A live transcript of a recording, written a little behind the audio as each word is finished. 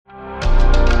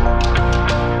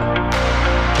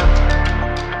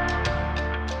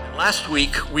Last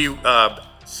week,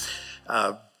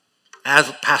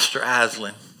 Pastor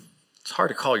Aslan, it's hard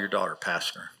to call your daughter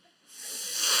pastor.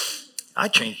 I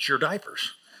changed your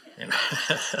diapers. You know?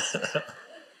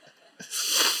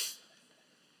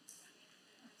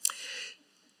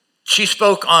 She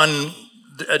spoke on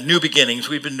new beginnings.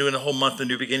 We've been doing a whole month of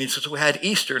new beginnings since we had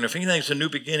Easter. And if anything's a new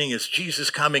beginning, is Jesus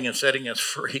coming and setting us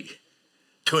free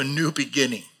to a new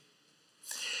beginning.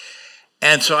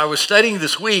 And so I was studying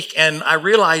this week, and I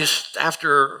realized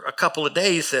after a couple of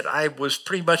days that I was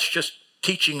pretty much just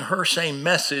teaching her same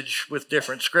message with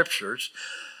different scriptures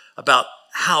about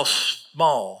how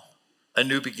small a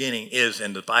new beginning is.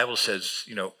 And the Bible says,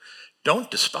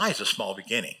 don't despise a small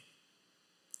beginning.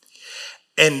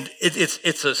 And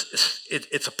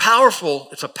it's a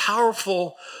powerful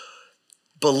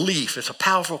belief. It's a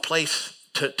powerful place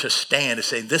to stand and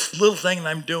say, this little thing that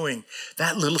I'm doing,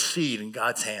 that little seed in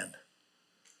God's hand,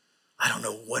 I don't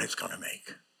know what it's going to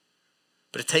make.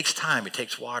 But it takes time. It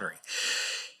takes watering.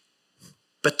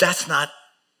 But that's not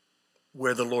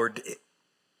where the Lord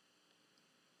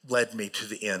led me to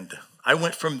the end. I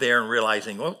went from there and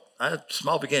realizing,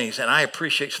 small beginnings, and I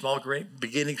appreciate small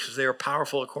beginnings because they are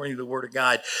powerful according to the Word of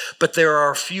God. But there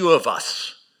are a few of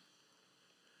us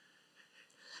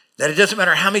that it doesn't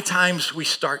matter how many times we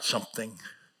start something,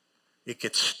 it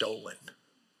gets stolen.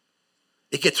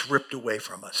 It gets ripped away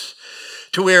from us.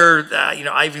 To where,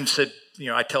 I even said,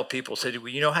 I tell people, well,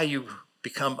 you know how you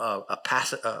become a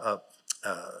pacifist?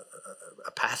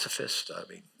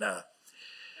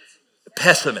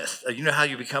 Pessimist. You know how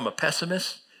you become a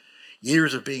pessimist?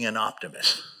 Years of being an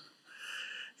optimist.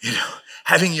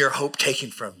 Having your hope taken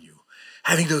from you.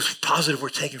 Having those positive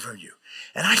words taken from you.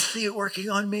 And I see it working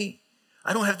on me.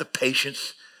 I don't have the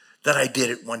patience that I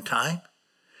did at one time.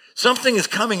 Something is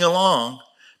coming along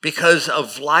because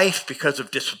of life, because of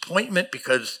disappointment,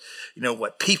 because,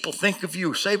 what people think of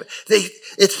you or say.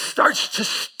 It starts to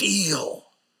steal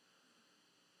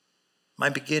my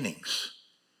beginnings.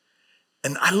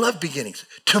 And I love beginnings.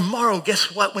 Tomorrow,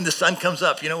 guess what? When the sun comes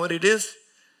up, you know what it is?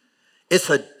 It's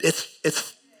a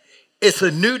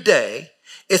new day.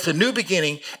 It's a new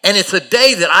beginning. And it's a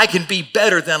day that I can be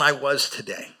better than I was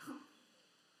today.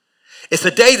 It's a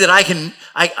day that I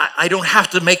don't have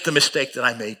to make the mistake that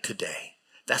I made today.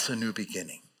 That's a new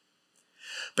beginning.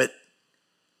 But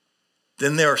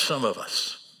then there are some of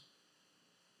us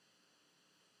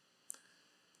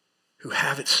who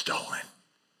have it stolen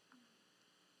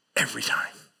every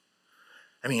time.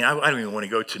 I mean, I don't even want to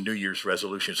go to New Year's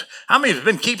resolutions. How many have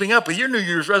been keeping up with your New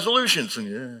Year's resolutions?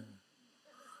 How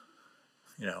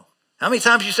many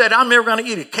times you said, I'm never going to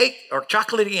eat a cake or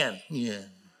chocolate again? Yeah.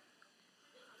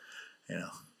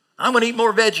 I'm going to eat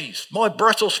more veggies. More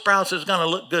Brussels sprouts is going to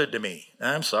look good to me.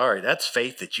 I'm sorry, that's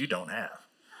faith that you don't have.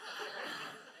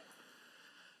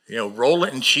 Roll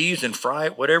it in cheese and fry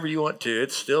it, whatever you want to.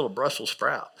 It's still a Brussels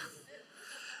sprout.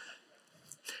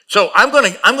 So I'm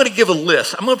going to give a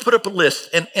list. I'm going to put up a list,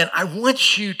 and I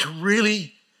want you to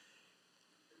really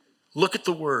look at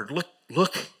the word.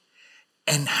 Look,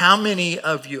 and how many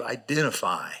of you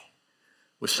identify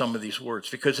with some of these words?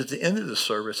 Because at the end of the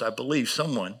service, I believe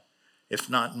someone, if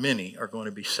not many, are going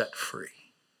to be set free.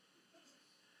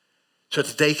 So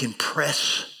that they can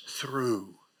press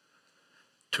through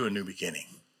to a new beginning.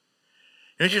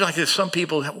 Don't you like this? Some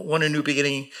people want a new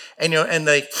beginning, and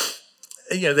they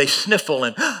sniffle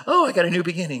and, oh, I got a new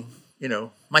beginning.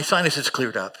 My sinus is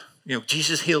cleared up.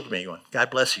 Jesus healed me. God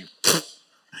bless you.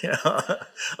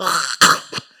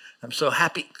 I'm so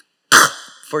happy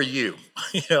for you.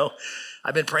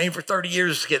 I've been praying for 30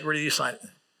 years to get rid of your sinus.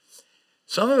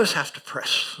 Some of us have to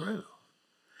press through.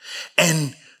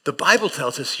 And the Bible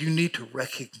tells us you need to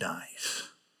recognize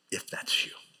if that's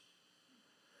you.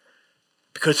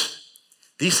 Because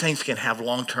these things can have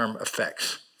long-term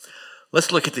effects.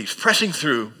 Let's look at these. Pressing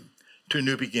through to a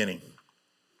new beginning.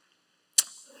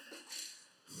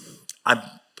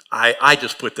 I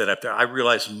just put that up there. I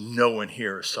realize no one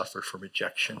here has suffered from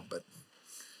rejection.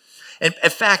 And in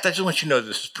fact, I just want you to know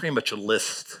this is pretty much a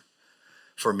list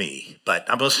for me, but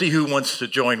I'm going to see who wants to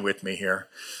join with me here.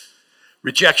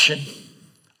 Rejection,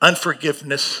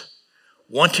 unforgiveness,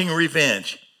 wanting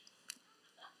revenge,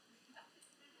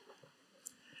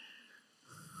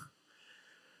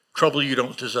 trouble you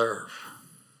don't deserve.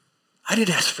 I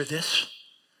didn't ask for this.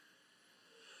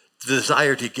 The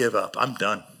desire to give up. I'm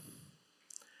done.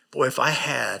 Boy, if I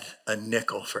had a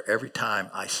nickel for every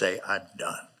time I say I'm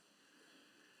done,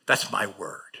 that's my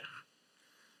word.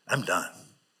 I'm done.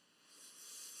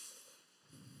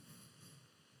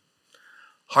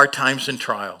 Hard times and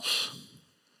trials.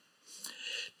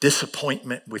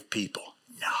 Disappointment with people.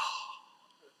 No.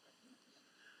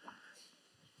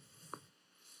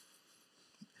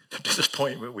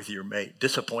 disappointment with your mate,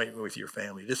 disappointment with your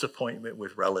family, disappointment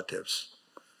with relatives,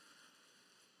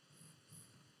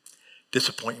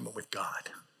 disappointment with God,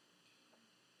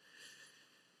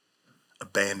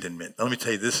 abandonment. Let me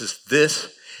tell you,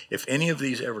 this, if any of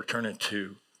these ever turn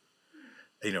into,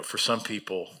 for some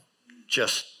people,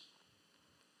 just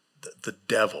the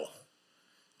devil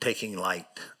taking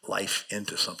life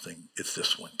into something, it's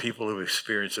this one. People who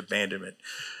experience abandonment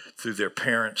through their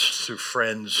parents, through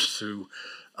friends, through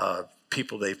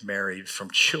people they've married, from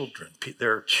children.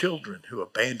 There are children who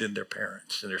abandon their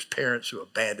parents, and there's parents who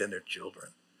abandon their children.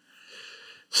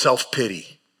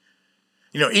 Self-pity.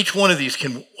 Each one of these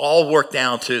can all work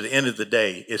down to the end of the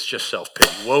day. It's just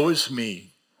self-pity. Woe is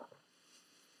me.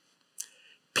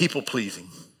 People-pleasing.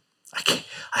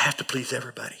 I have to please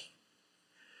everybody.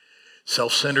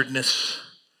 Self-centeredness,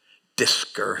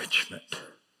 discouragement,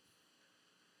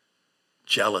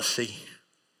 jealousy,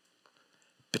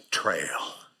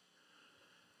 betrayal.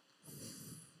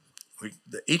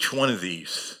 Each one of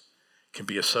these can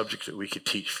be a subject that we could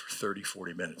teach for 30,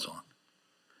 40 minutes on.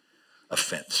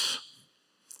 Offense.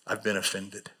 I've been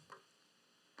offended.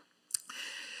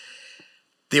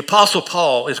 The Apostle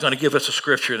Paul is going to give us a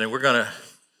scripture, and then we're going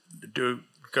to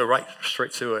go right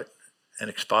straight through it, an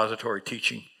expository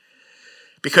teaching.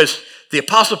 Because the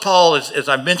Apostle Paul, as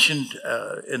I mentioned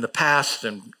in the past,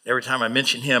 and every time I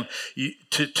mention him,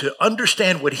 to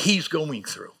understand what he's going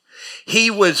through.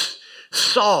 He was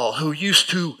Saul, who used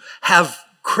to have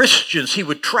Christians. He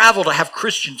would travel to have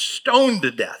Christians stoned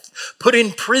to death, put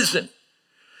in prison,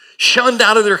 shunned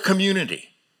out of their community.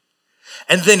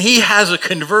 And then he has a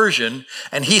conversion,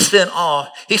 and he's sent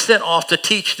off to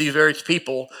teach these various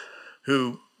people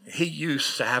who he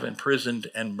used to have imprisoned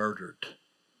and murdered.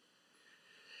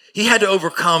 He had to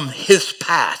overcome his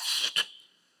past.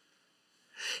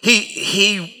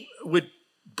 He would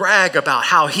brag about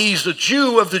how he's the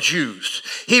Jew of the Jews.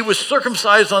 He was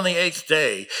circumcised on the 8th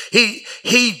day.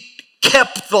 He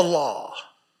kept the law.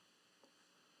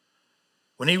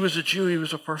 When he was a Jew, he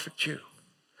was a perfect Jew.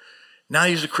 Now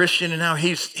he's a Christian, and now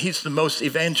he's the most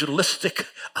evangelistic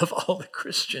of all the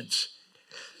Christians.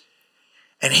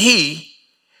 And he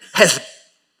has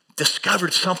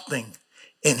discovered something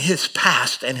in his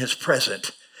past and his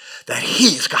present that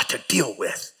he's got to deal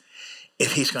with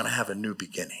if he's going to have a new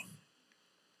beginning.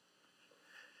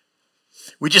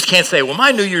 We just can't say, well,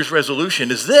 my New Year's resolution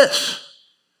is this,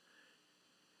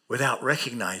 without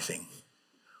recognizing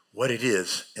what it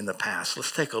is in the past.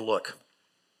 Let's take a look.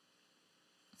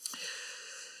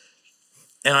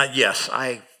 And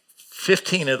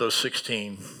 15 of those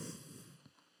 16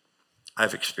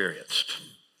 I've experienced.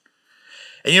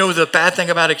 And the bad thing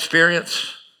about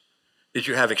experience is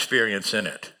you have experience in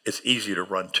it. It's easy to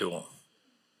run to them.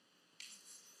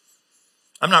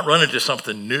 I'm not running to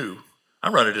something new.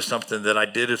 I'm running to something that I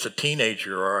did as a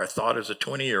teenager, or I thought as a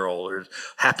 20-year-old, or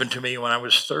happened to me when I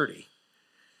was 30.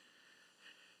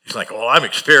 He's like, well, I'm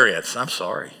experienced. I'm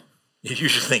sorry. You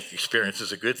usually think experience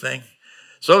is a good thing.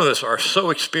 Some of us are so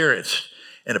experienced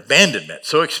in abandonment,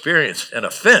 so experienced in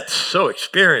offense, so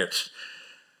experienced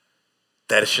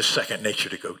that it's just second nature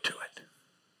to go to it.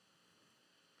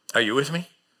 Are you with me?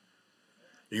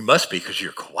 You must be, because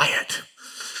you're quiet.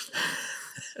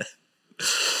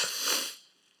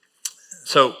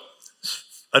 So,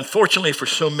 unfortunately for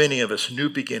so many of us, new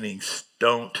beginnings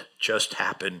don't just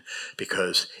happen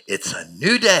because it's a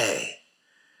new day.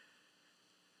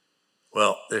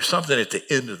 Well, there's something at the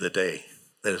end of the day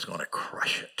that is going to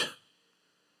crush it,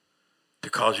 to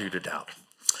cause you to doubt.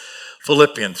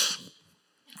 Philippians.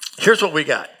 Here's what we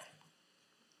got.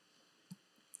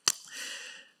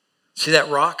 See that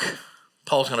rock?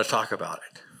 Paul's going to talk about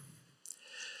it.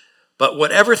 But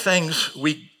whatever things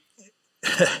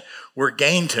were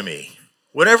gained to me,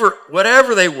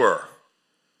 whatever they were,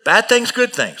 bad things,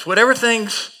 good things, whatever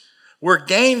things were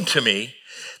gained to me,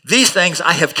 these things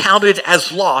I have counted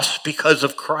as loss because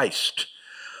of Christ.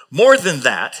 More than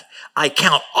that, I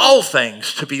count all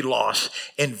things to be loss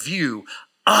in view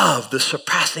of the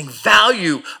surpassing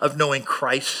value of knowing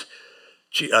Christ,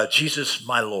 Jesus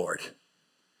my Lord.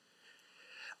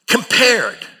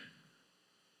 Compared,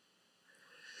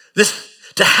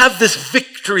 to have this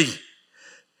victory,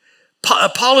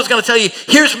 Paul is going to tell you,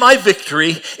 here's my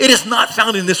victory. It is not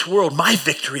found in this world. My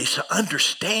victory is to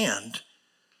understand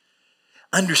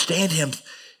him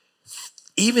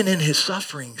even in his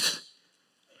sufferings,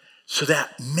 so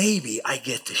that maybe I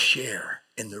get to share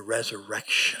in the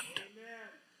resurrection.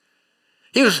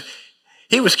 He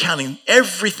was counting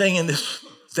everything in this,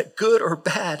 that good or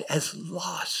bad, as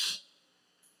loss.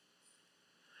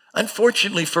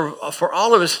 Unfortunately for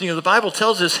all of us, the Bible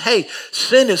tells us, hey,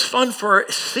 sin is fun for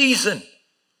a season.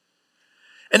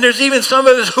 And there's even some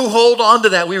of us who hold on to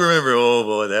that. We remember, oh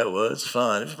boy, that was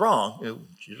fun. It was wrong. It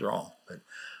was wrong. But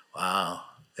wow,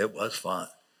 it was fun.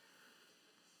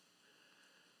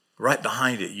 Right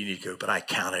behind it, you need to go, but I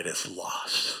count it as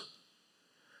loss.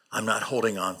 I'm not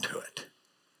holding on to it.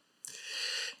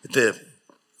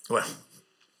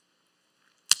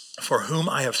 For whom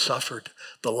I have suffered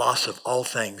the loss of all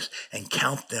things and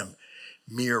count them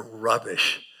mere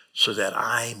rubbish so that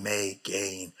I may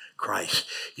gain Christ.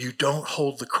 You don't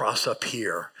hold the cross up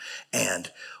here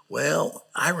and, well,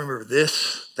 I remember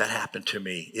this that happened to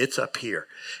me. It's up here.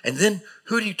 And then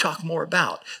who do you talk more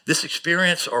about? This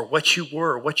experience or what you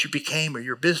were or what you became or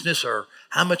your business or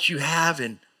how much you have?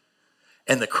 And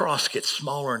the cross gets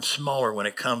smaller and smaller when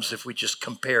it comes if we just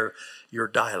compare your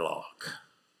dialogue.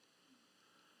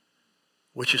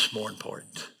 Which is more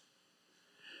important?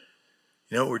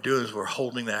 You know what we're doing is we're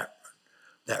holding that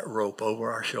rope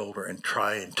over our shoulder and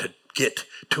trying to get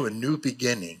to a new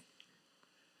beginning,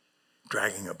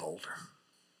 dragging a boulder.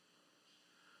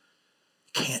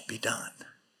 Can't be done.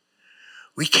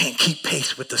 We can't keep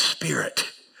pace with the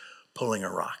Spirit pulling a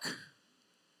rock.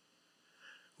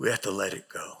 We have to let it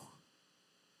go.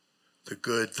 The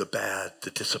good, the bad,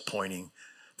 the disappointing,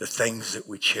 the things that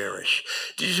we cherish.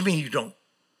 Does it mean you don't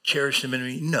cherish them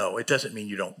anymore? No, it doesn't mean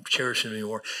you don't cherish them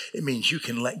anymore. It means you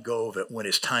can let go of it when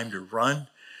it's time to run.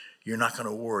 You're not going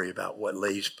to worry about what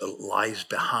lies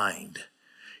behind.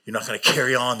 You're not going to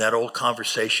carry on that old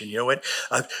conversation. You know what?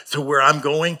 To where I'm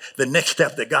going, the next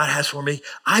step that God has for me,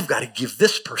 I've got to give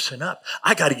this person up.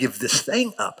 I got to give this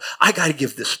thing up. I got to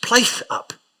give this place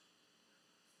up.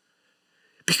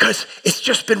 Because it's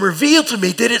just been revealed to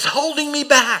me that it's holding me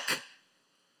back.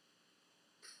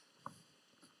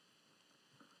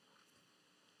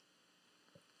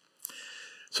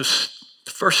 So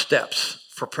the first steps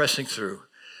for pressing through,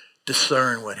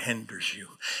 discern what hinders you.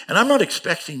 And I'm not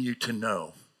expecting you to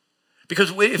know.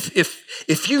 Because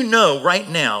if you know right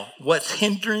now what's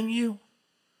hindering you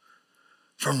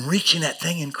from reaching that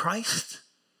thing in Christ,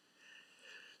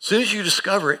 as soon as you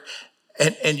discover it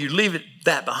and you leave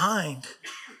that behind,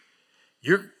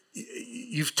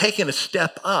 you've taken a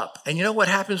step up. And you know what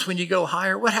happens when you go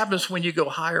higher? What happens when you go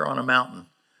higher on a mountain?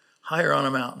 Higher on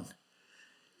a mountain.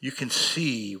 You can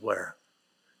see where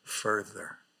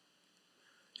further.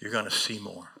 You're going to see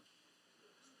more.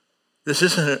 This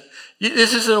isn't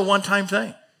a one-time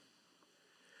thing.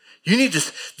 You need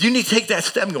to take that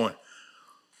step and going,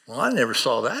 well, I never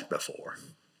saw that before.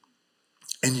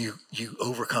 And you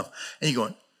overcome. And you're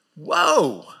going,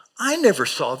 whoa, I never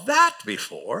saw that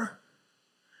before.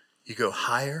 You go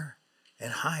higher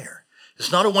and higher.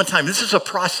 It's not a one-time. This is a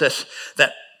process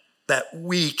that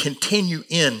we continue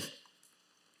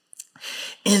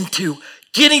into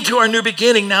getting to our new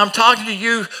beginning. Now, I'm talking to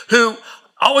you who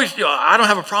always, I don't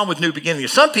have a problem with new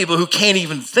beginnings. Some people who can't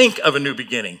even think of a new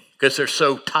beginning because they're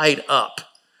so tied up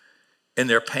in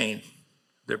their pain,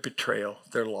 their betrayal,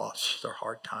 their loss, their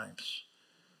hard times.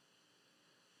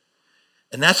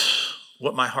 And that's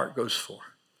what my heart goes for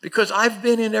because I've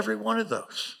been in every one of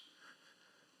those.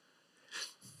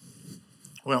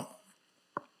 Well,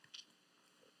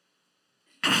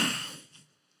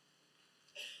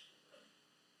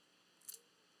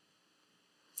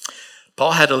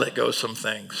 Paul had to let go of some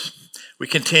things. We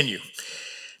continue.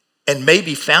 And may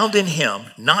be found in him,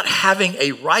 not having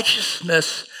a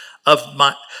righteousness of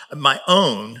my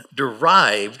own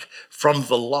derived from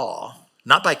the law,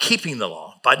 not by keeping the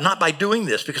law, but not by doing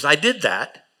this, because I did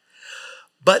that,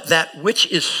 but that which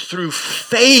is through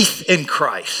faith in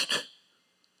Christ.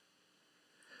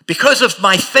 Because of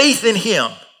my faith in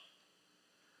him,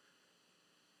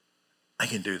 I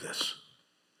can do this.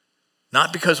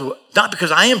 Not because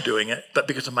I am doing it, but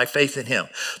because of my faith in him.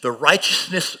 The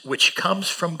righteousness which comes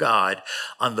from God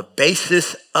on the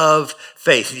basis of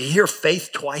faith. Did you hear faith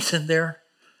twice in there?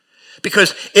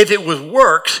 Because if it was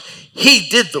works, he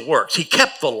did the works. He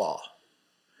kept the law.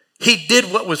 He did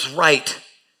what was right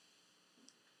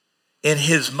in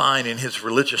his mind, in his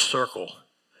religious circle.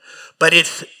 But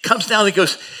it comes down and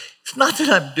goes, it's not that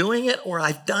I'm doing it or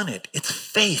I've done it. It's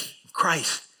faith in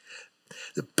Christ.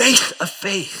 The base of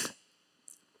faith.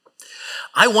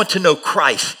 I want to know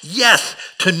Christ. Yes,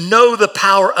 to know the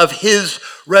power of his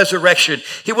resurrection.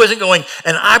 He wasn't going,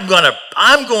 and I'm going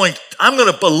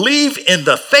to believe in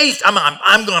the faith.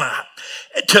 I'm going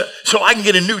to so I can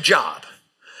get a new job.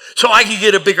 So I can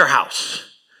get a bigger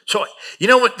house. So you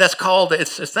know what that's called?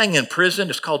 It's a thing in prison.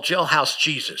 It's called jailhouse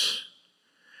Jesus.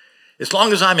 As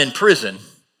long as I'm in prison,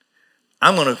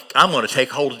 I'm going to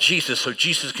take hold of Jesus so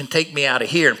Jesus can take me out of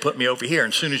here and put me over here.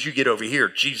 And as soon as you get over here,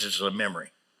 Jesus is a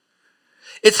memory.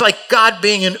 It's like God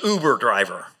being an Uber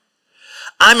driver.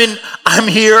 I'm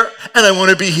here and I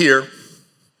want to be here.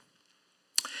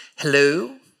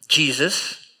 Hello,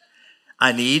 Jesus.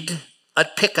 I need a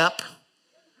pickup.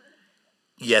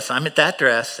 Yes, I'm at that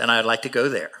address and I'd like to go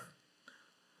there.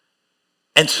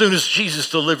 And soon as Jesus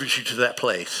delivers you to that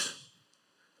place,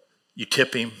 you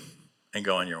tip him and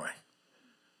go on your way.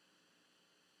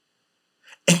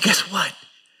 And guess what?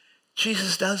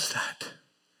 Jesus does that.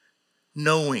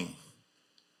 Knowing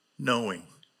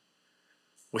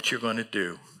what you're going to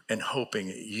do and hoping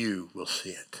that you will see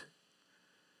it.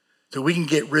 So we can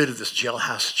get rid of this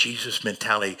jailhouse Jesus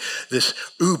mentality, this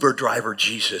Uber driver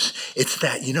Jesus. It's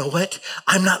that, you know what?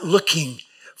 I'm not looking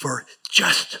for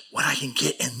just what I can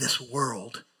get in this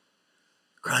world,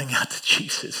 crying out to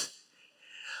Jesus.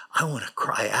 I want to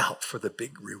cry out for the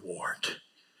big reward,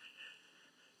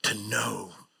 to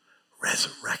know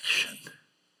resurrection.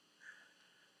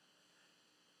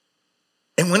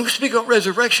 And when we speak about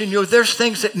resurrection, there's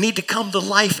things that need to come to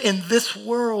life in this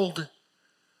world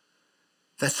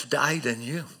that's died in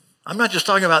you. I'm not just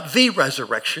talking about the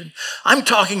resurrection. I'm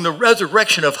talking the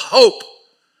resurrection of hope.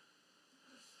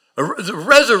 The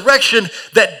resurrection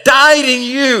that died in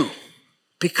you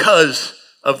because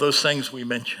of those things we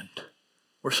mentioned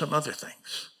or some other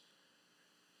things.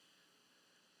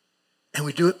 And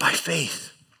we do it by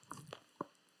faith.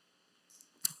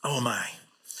 Oh my.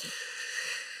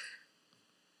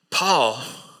 Paul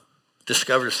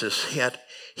discovers this.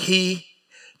 He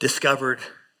discovered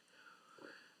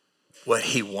what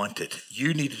he wanted.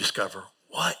 You need to discover,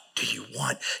 what do you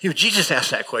want? Jesus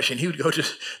asked that question. He would go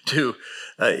to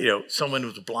someone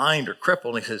who's blind or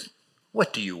crippled, and he says,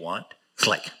 what do you want? It's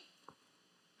like,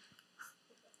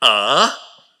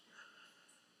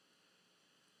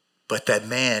 But that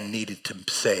man needed to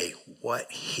say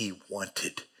what he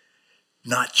wanted,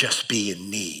 not just be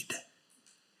in need.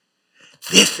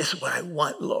 This is what I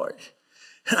want, Lord.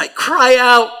 And I cry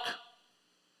out.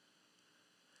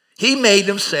 He made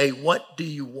them say, what do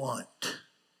you want?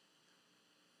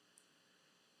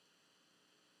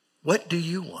 What do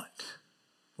you want?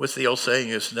 What's the old saying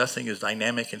is, nothing is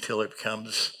dynamic until it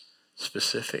becomes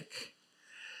specific.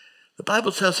 The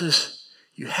Bible tells us,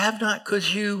 you have not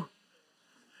because you...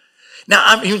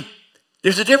 Now,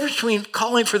 there's a difference between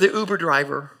calling for the Uber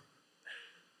driver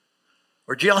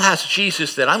or jailhouse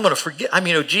Jesus that I'm going to forget.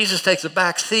 Jesus takes a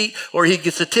back seat, or he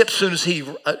gets a tip as soon as he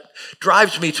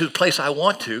drives me to the place I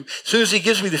want to, as soon as he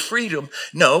gives me the freedom.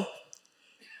 No,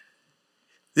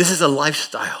 this is a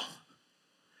lifestyle.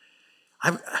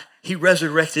 He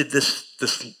resurrected this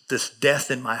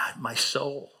death in my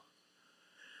soul.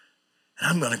 And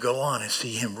I'm going to go on and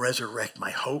see him resurrect my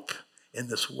hope in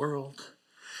this world.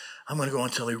 I'm going to go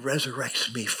until he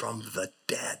resurrects me from the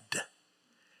dead.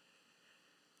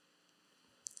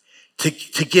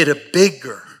 To get a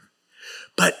bigger,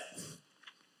 but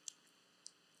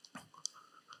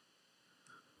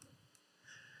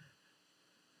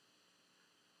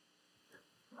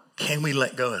can we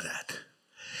let go of that?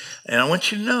 And I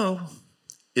want you to know,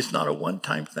 it's not a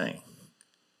one-time thing.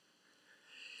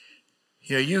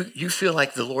 You feel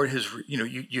like the Lord has,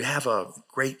 you have a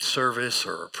great service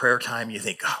or a prayer time. You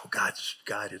think, oh, God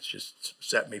has just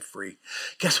set me free.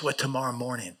 Guess what? Tomorrow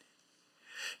morning,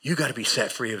 you got to be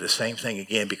set free of the same thing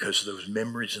again because of those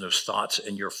memories and those thoughts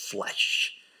in your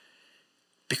flesh.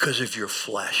 Because of your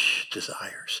flesh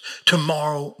desires.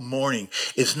 Tomorrow morning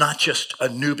is not just a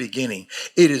new beginning.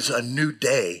 It is a new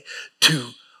day to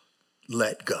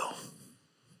let go.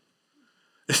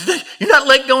 You're not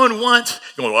let going once.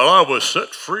 You're going, well, I was set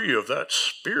free of that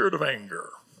spirit of anger.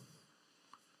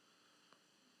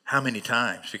 How many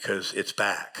times? Because it's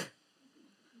back.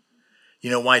 You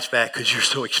know why it's back? Because you're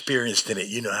so experienced in it.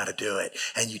 You know how to do it.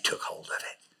 And you took hold of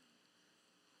it.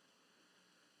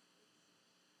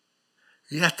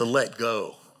 You have to let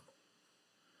go.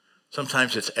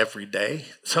 Sometimes it's every day.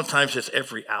 Sometimes it's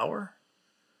every hour.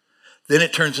 Then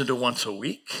it turns into once a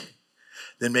week.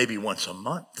 Then maybe once a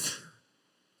month.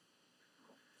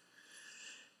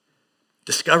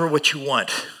 Discover what you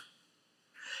want.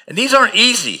 And these aren't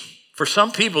easy. For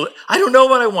some people, I don't know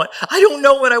what I want. I don't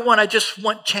know what I want. I just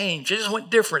want change. I just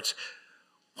want difference.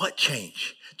 What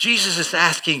change? Jesus is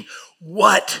asking,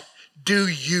 what do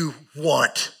you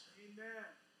want? Amen.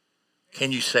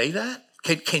 Can you say that?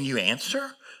 Can you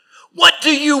answer? What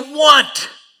do you want?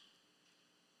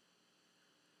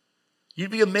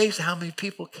 You'd be amazed at how many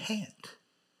people can't.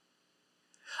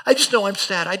 I just know I'm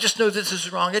sad. I just know this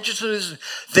is wrong. I just know this is...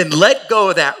 Then let go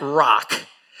of that rock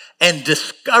and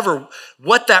discover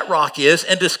what that rock is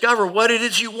and discover what it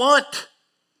is you want.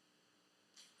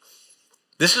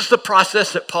 This is the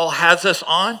process that Paul has us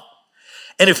on.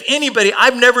 And if anybody,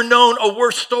 I've never known a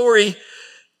worse story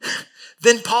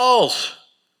than Paul's.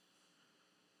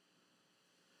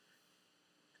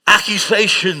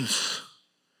 accusations,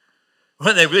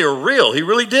 when they were real. He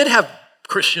really did have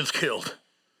Christians killed.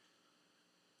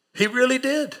 He really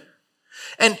did.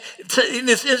 And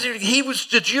he was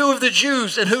the Jew of the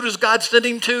Jews. And who does God send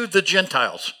him to? The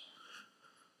Gentiles.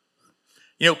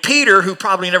 You know, Peter, who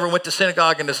probably never went to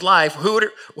synagogue in his life,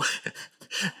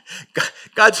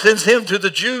 God sends him to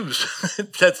the Jews.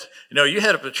 You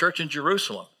head up a church in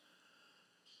Jerusalem.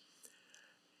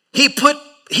 He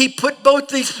put both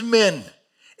these men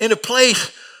in a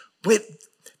place where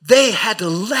they had to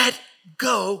let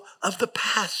go of the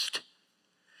past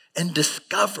and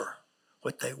discover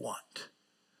what they want.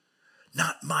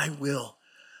 Not my will,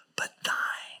 but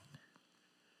thine.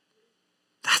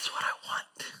 That's what I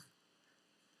want.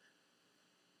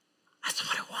 That's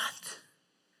what I want.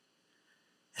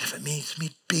 And if it means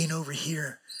me being over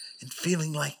here and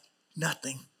feeling like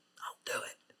nothing, I'll do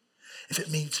it. If it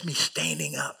means me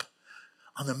standing up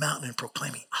on the mountain and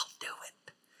proclaiming, I'll do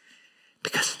it.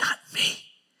 Because it's not me,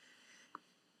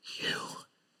 you.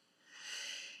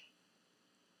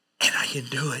 And I can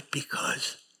do it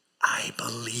because I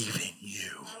believe in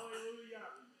you.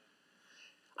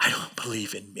 I don't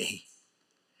believe in me.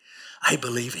 I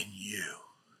believe in you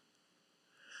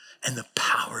and the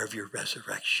power of your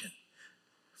resurrection.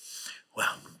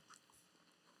 Well,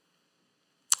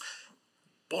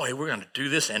 boy, we're going to do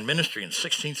this and ministry in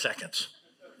 16 seconds.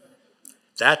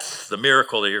 That's the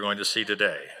miracle that you're going to see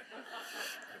today.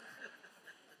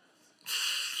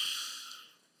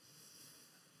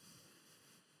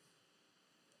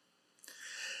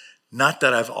 Not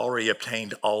that I've already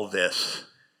obtained all this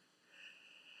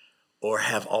or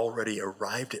have already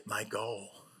arrived at my goal,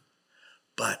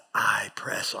 but I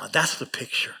press on. That's the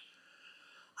picture.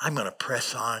 I'm going to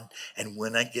press on, and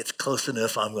when I get close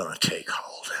enough, I'm going to take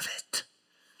hold of it.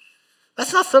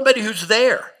 That's not somebody who's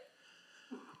there,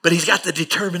 but he's got the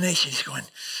determination. He's going,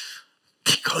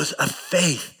 because of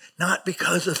faith, not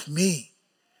because of me.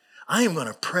 I am going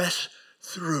to press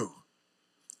through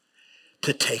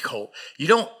to take hold.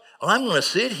 I'm going to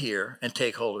sit here and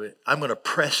take hold of it. I'm going to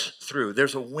press through.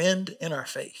 There's a wind in our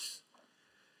face.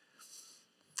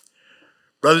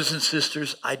 Brothers and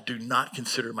sisters, I do not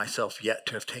consider myself yet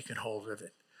to have taken hold of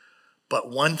it. But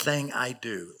one thing I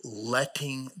do,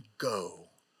 letting go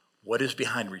what is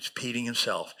behind, repeating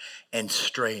himself and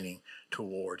straining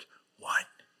toward what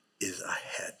is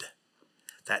ahead.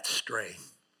 That strain.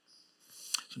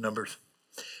 So Numbers.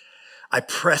 I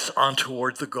press on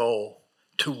toward the goal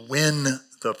to win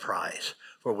the prize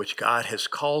for which God has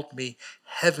called me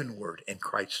heavenward in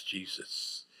Christ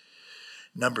Jesus.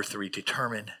 Number 3,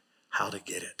 determine how to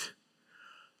get it.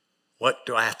 What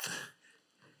do I have to?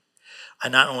 I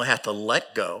not only have to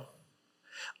let go,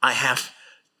 I have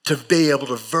to be able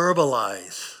to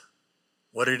verbalize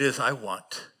what it is I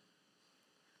want.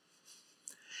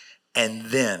 And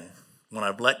then, when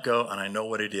I've let go and I know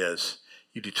what it is,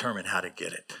 you determine how to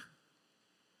get it.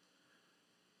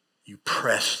 You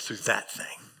press through that thing.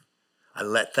 I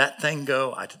let that thing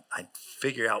go. I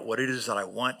figure out what it is that I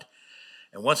want.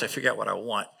 And once I figure out what I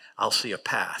want, I'll see a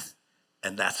path.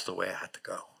 And that's the way I have to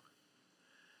go.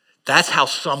 That's how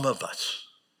some of us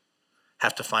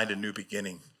have to find a new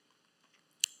beginning.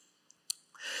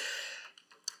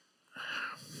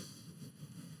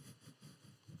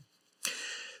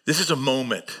 This is a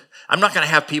moment. I'm not going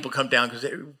to have people come down, because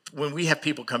when we have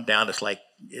people come down, it's like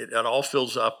it all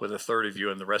fills up with a third of you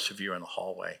and the rest of you in the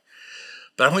hallway.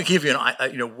 But I'm going to give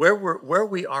you where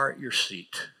we are at your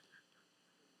seat.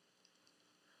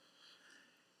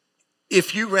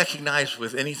 If you recognize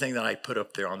with anything that I put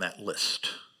up there on that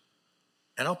list,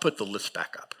 and I'll put the list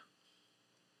back up.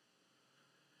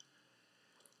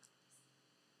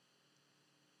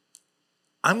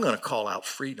 I'm going to call out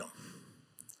freedom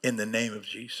in the name of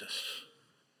Jesus.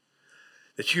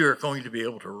 That you are going to be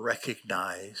able to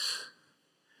recognize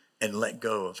and let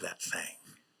go of that thing.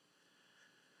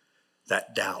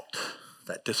 That doubt,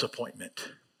 that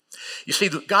disappointment. You see,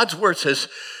 God's word says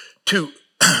to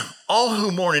all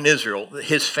who mourn in Israel,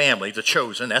 his family, the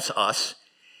chosen, that's us,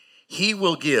 he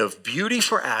will give beauty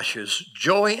for ashes,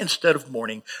 joy instead of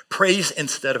mourning, praise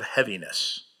instead of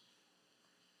heaviness.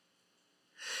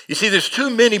 You see, there's too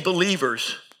many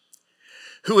believers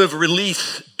who have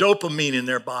released dopamine in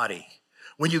their body.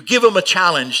 When you give them a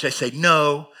challenge, they say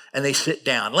no, and they sit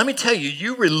down. Let me tell you,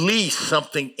 you release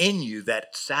something in you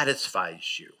that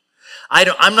satisfies you.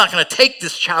 I'm not going to take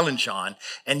this challenge on,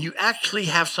 and you actually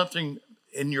have something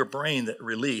in your brain that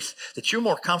release that you're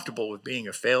more comfortable with being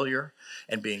a failure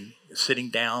and sitting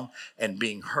down and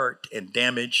being hurt and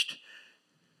damaged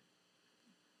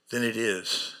than it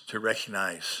is to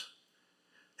recognize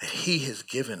that he has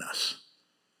given us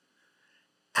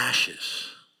ashes.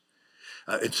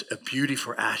 It's a beauty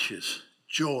for ashes,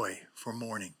 joy for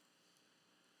mourning.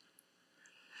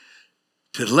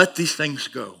 To let these things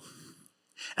go.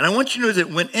 And I want you to know that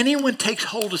when anyone takes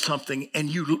hold of something and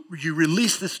you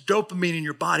release this dopamine in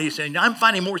your body, saying, I'm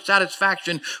finding more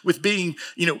satisfaction with being,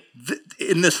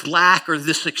 in this lack or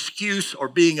this excuse or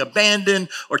being abandoned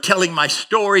or telling my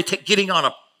story, getting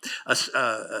on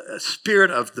a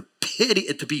spirit of the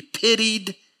pity, to be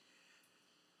pitied.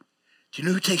 Do you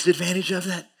know who takes advantage of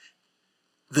that?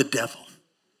 The devil.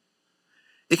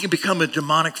 It can become a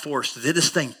demonic force that this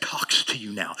thing talks to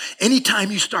you now. Anytime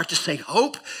you start to say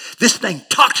hope, this thing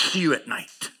talks to you at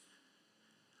night.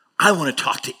 I want to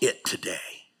talk to it today.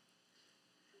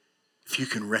 If you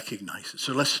can recognize it.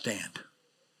 So let's stand.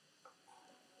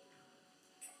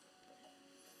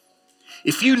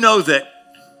 If you know that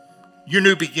your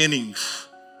new beginnings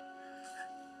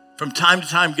from time to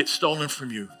time get stolen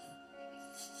from you,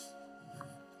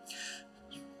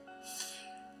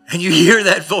 and you hear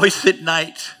that voice at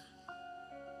night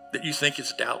that you think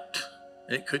is doubt,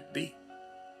 and it could be.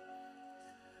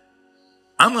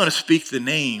 I'm going to speak the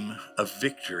name of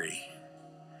victory.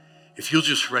 If you'll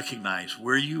just recognize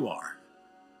where you are.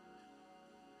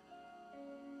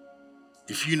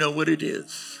 If you know what it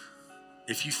is.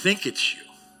 If you think it's you.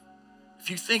 If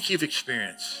you think you've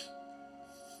experienced.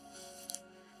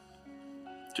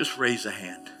 Just raise a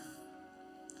hand.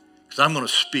 Because I'm going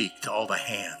to speak to all the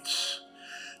hands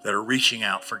that are reaching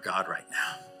out for God right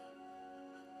now.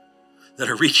 That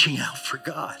are reaching out for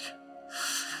God.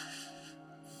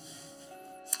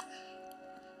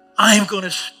 I am going to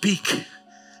speak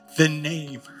the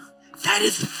name. That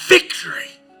is victory.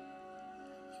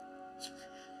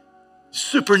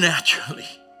 Supernaturally,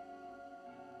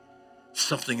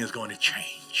 something is going to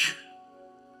change.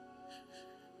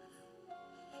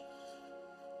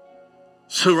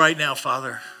 So right now,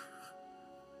 Father,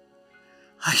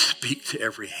 I speak to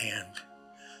every hand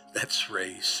that's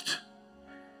raised.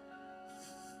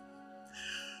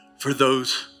 For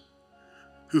those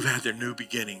who've had their new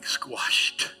beginning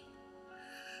squashed.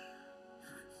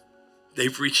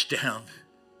 They've reached down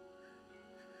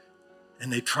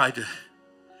and they tried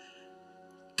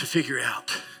to figure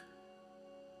out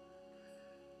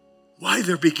why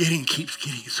their beginning keeps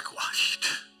getting squashed.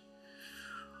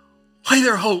 Why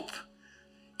their hope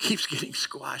keeps getting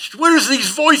squashed. Where is these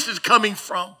voices coming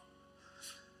from?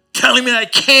 Telling me I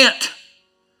can't.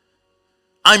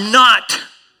 I'm not.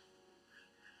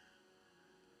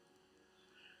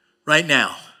 Right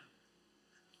now,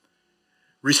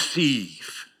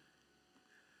 receive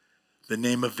the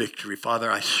name of victory.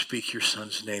 Father, I speak your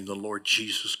Son's name, the Lord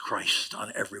Jesus Christ,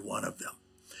 on every one of them.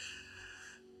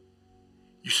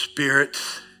 You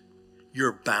spirits,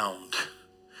 you're bound.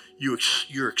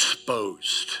 You're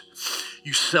exposed.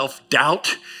 You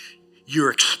self-doubt,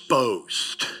 you're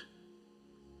exposed.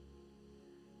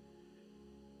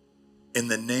 In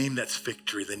the name that's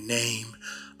victory, the name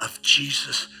of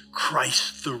Jesus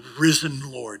Christ, the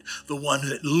risen Lord, the one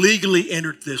that legally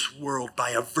entered this world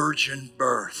by a virgin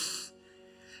birth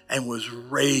and was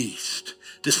raised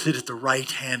to sit at the right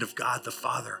hand of God the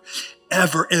Father,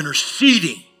 ever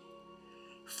interceding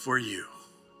for you.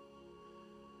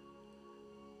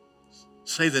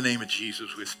 Say the name of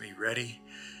Jesus with me. Ready?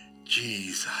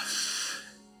 Jesus.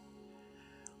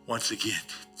 Once again,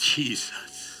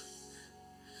 Jesus.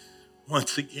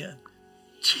 Once again,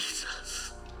 Jesus.